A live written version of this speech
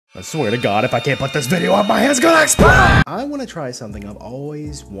I swear to God, if I can't put this video up, my head's gonna explode! I want to try something I've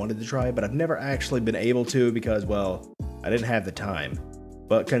always wanted to try, but I've never actually been able to because, well, I didn't have the time.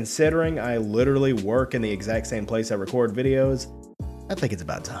 But considering I literally work in the exact same place I record videos, I think it's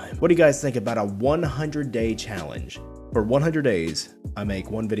about time. What do you guys think about a 100-day challenge? For 100 days, I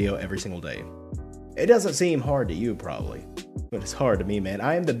make one video every single day. It doesn't seem hard to you, probably, but it's hard to me, man.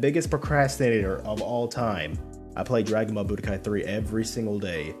 I am the biggest procrastinator of all time. I play Dragon Ball Budokai 3 every single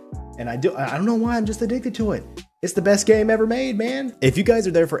day, and I don't know why, I'm just addicted to it. It's the best game ever made, man. If you guys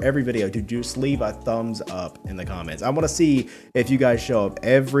are there for every video, dude, just leave a thumbs up in the comments. I want to see if you guys show up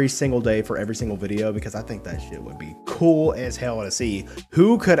every single day for every single video, because I think that shit would be cool as hell to see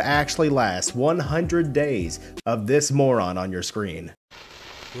who could actually last 100 days of this moron on your screen.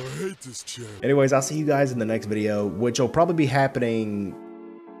 I hate this channel. Anyways, I'll see you guys in the next video, which will probably be happening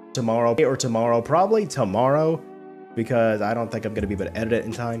tomorrow, probably tomorrow, because I don't think I'm going to be able to edit it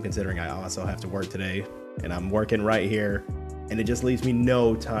in time, considering I also have to work today, and I'm working right here, and it just leaves me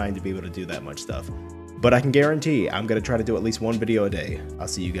no time to be able to do that much stuff. But I can guarantee I'm going to try to do at least one video a day. I'll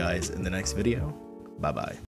see you guys in the next video. Bye-bye.